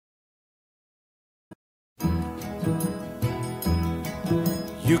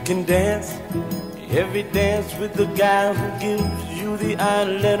You can dance every dance with the guy who gives you the eye,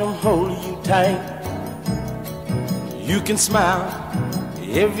 let him hold you tight. You can smile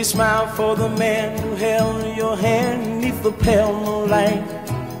every smile for the man who held your hand neath the pale moonlight.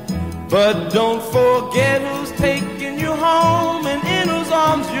 But don't forget who's taking you home and in whose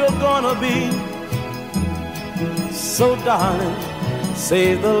arms you're gonna be. So darling,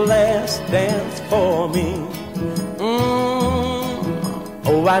 say the last dance for me.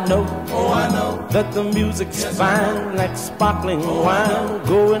 Oh, I know that the music's fine, like sparkling wine.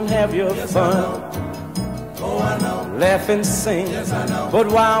 Go and have your fun. Laugh and sing, but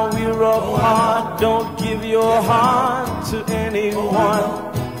while we're apart, don't give your heart to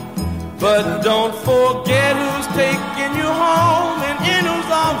anyone. But don't forget who's taking you home and in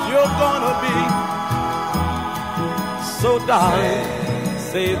whose arms you're gonna be. So darling,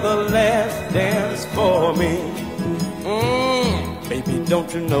 say the last dance for me. Baby, don't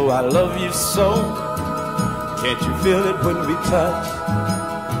you know I love you so? Can't you feel it when we touch?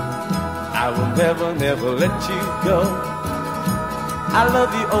 I will never, never let you go. I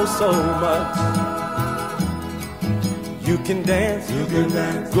love you oh so much. You can dance,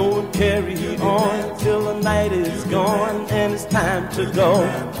 go and carry on till the night is gone and it's time to go.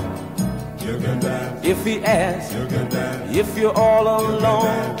 If he asks, if you're all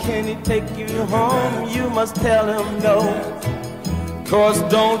alone, can he take you home? You must tell him no. 'Cause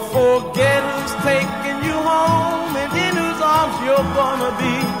don't forget who's taking you home and in whose arms you're gonna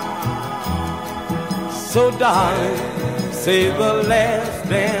be. So darling, say the last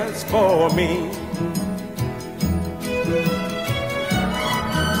dance for me.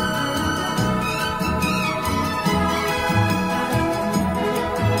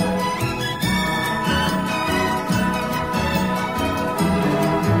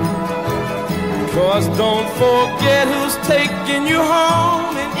 'Cause don't forget who's taking you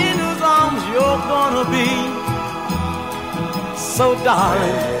home and in whose arms you're gonna be. So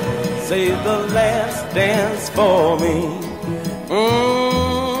darling, say the last dance for me.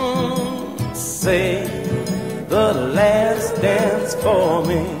 Say the last dance for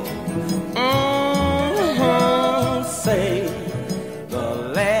me.